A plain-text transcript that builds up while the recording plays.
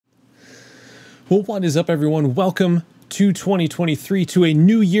Well, what is up, everyone? Welcome to 2023, to a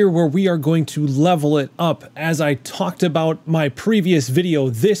new year where we are going to level it up. As I talked about my previous video,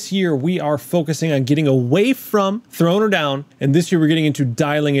 this year we are focusing on getting away from throwing her down, and this year we're getting into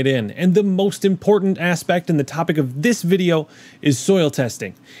dialing it in. And the most important aspect and the topic of this video is soil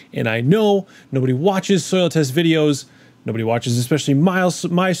testing. And I know nobody watches soil test videos. Nobody watches especially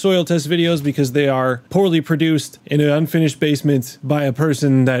my soil test videos because they are poorly produced in an unfinished basement by a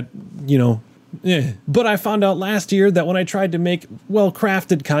person that, But I found out last year that when I tried to make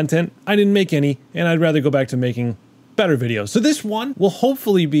well-crafted content, I didn't make any, and I'd rather go back to making better videos. So this one will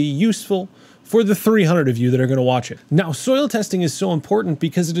hopefully be useful for the 300 of you that are going to watch it. Now, soil testing is so important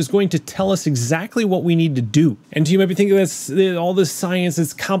because it is going to tell us exactly what we need to do. And you might be thinking that's all this science,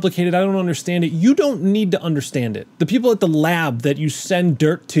 it's complicated, I don't understand it. You don't need to understand it. The people at the lab that you send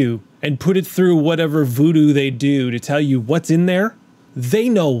dirt to and put it through whatever voodoo they do to tell you what's in there, they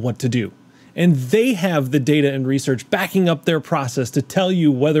know what to do. And they have the data and research backing up their process to tell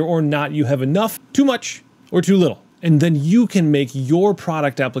you whether or not you have enough, too much, or too little. And then you can make your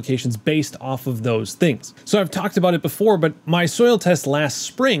product applications based off of those things. So I've talked about it before, but my soil test last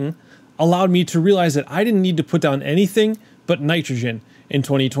spring allowed me to realize that I didn't need to put down anything but nitrogen in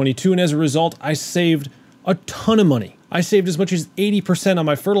 2022. And as a result, I saved a ton of money. I saved as much as 80% on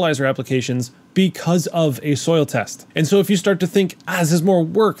my fertilizer applications because of a soil test. And so if you start to think, this is more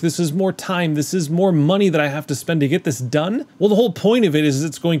work, this is more time, this is more money that I have to spend to get this done, well, the whole point of it is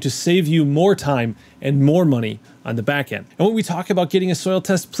it's going to save you more time and more money on the back end. And when we talk about getting a soil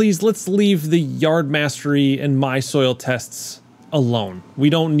test, please, let's leave the Yard Mastery and my soil tests alone. We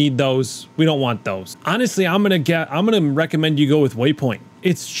don't need those. We don't want those. Honestly, I'm gonna recommend you go with Waypoint.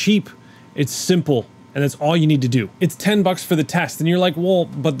 It's cheap, it's simple, and that's all you need to do. It's 10 bucks for the test, and you're like, well,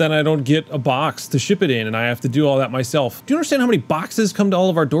 but then I don't get a box to ship it in, and I have to do all that myself. Do you understand how many boxes come to all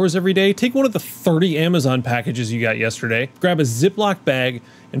of our doors every day? Take one of the 30 Amazon packages you got yesterday, grab a Ziploc bag,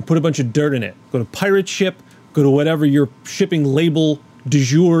 and put a bunch of dirt in it. Go to Pirate Ship, go to whatever your shipping label du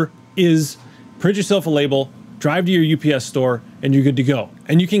jour is, print yourself a label, drive to your UPS store, and you're good to go.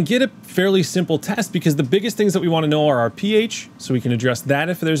 And you can get a fairly simple test because the biggest things that we want to know are our pH, so we can address that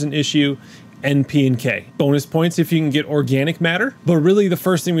if there's an issue, NP and K. Bonus points if you can get organic matter, but really the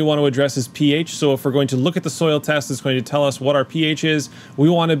first thing we want to address is pH. So if we're going to look at the soil test, it's going to tell us what our pH is. We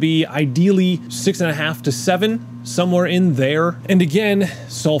want to be ideally 6.5 to 7, somewhere in there. And again,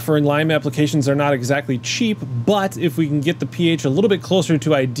 sulfur and lime applications are not exactly cheap, but if we can get the pH a little bit closer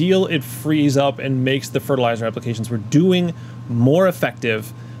to ideal, it frees up and makes the fertilizer applications we're doing more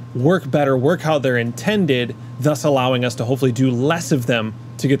effective, work better, work how they're intended, thus allowing us to hopefully do less of them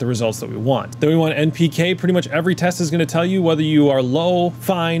to get the results that we want. Then we want NPK. Pretty much every test is going to tell you whether you are low,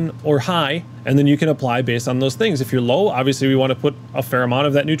 fine, or high, and then you can apply based on those things. If you're low, obviously we want to put a fair amount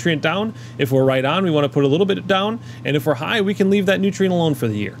of that nutrient down. If we're right on, we want to put a little bit down, and if we're high, we can leave that nutrient alone for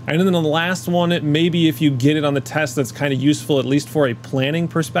the year. And then the last one, maybe if you get it on the test that's kind of useful, at least for a planning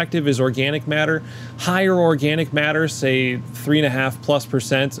perspective, is organic matter. Higher organic matter, say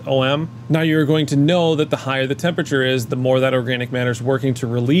 3.5+% OM. Now you're going to know that the higher the temperature is, the more that organic matter is working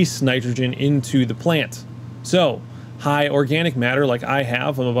to release nitrogen into the plant. So high organic matter like I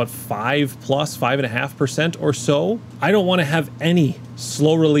have, I'm about 5.5% or so. I don't want to have any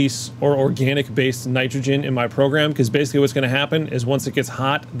slow release or organic based nitrogen in my program, because basically what's going to happen is once it gets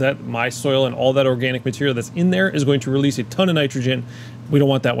hot, that my soil and all that organic material that's in there is going to release a ton of nitrogen. We don't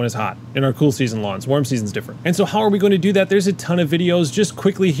want that when it's hot in our cool season lawns. Warm season's different. And so how are we going to do that? There's a ton of videos. Just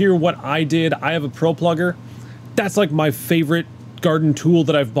quickly here what I did. I have a Pro Plugger. That's like my favorite garden tool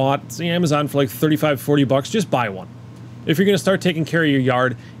that I've bought. It's Amazon for like 35, 40 bucks. Just buy one. If you're going to start taking care of your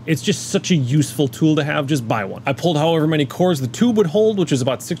yard, it's just such a useful tool to have. Just buy one. I pulled however many cores the tube would hold, which is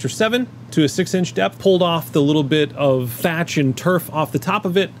about 6 or 7 to a 6-inch depth. Pulled off the little bit of thatch and turf off the top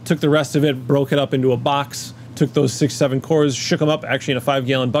of it. Took the rest of it, broke it up into a box. Took those 6, 7 cores, shook them up, actually in a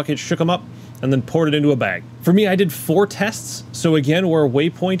 5-gallon bucket, shook them up, and then poured it into a bag. For me, I did 4 tests. So again, where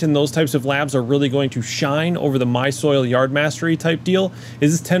Waypoint and those types of labs are really going to shine over the My Soil Yard Mastery type deal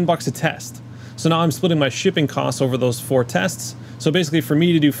is it's 10 bucks a test. So now I'm splitting my shipping costs over those 4 tests. So basically for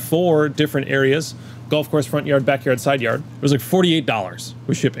me to do 4 different areas, golf course, front yard, backyard, side yard, it was like $48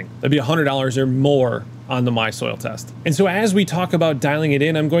 with shipping. That'd be $100 or more on the My Soil test. And so as we talk about dialing it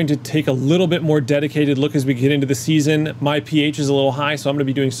in, I'm going to take a little bit more dedicated look as we get into the season. My pH is a little high, so I'm going to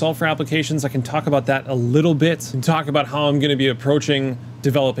be doing sulfur applications. I can talk about that a little bit and talk about how I'm going to be approaching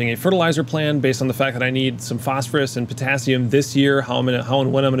developing a fertilizer plan based on the fact that I need some phosphorus and potassium this year, how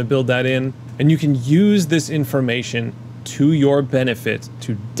and when I'm going to build that in. And you can use this information to your benefit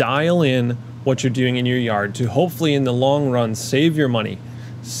to dial in what you're doing in your yard to hopefully in the long run save your money,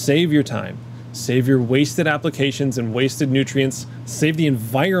 save your time, save your wasted applications and wasted nutrients, save the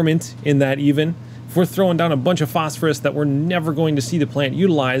environment in that even. If we're throwing down a bunch of phosphorus that we're never going to see the plant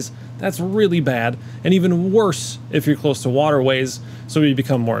utilize, that's really bad, and even worse if you're close to waterways, so we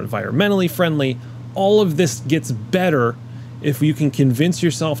become more environmentally friendly. All of this gets better if you can convince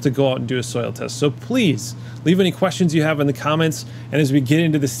yourself to go out and do a soil test. So please leave any questions you have in the comments, and as we get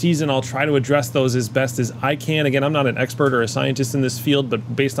into the season, I'll try to address those as best as I can. Again, I'm not an expert or a scientist in this field,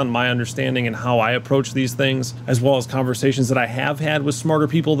 but based on my understanding and how I approach these things, as well as conversations that I have had with smarter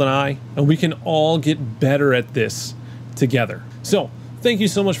people than I, and we can all get better at this together. So thank you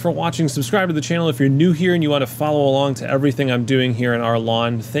so much for watching. Subscribe to the channel if you're new here and you want to follow along to everything I'm doing here in our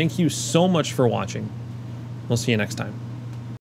lawn. Thank you so much for watching. We'll see you next time.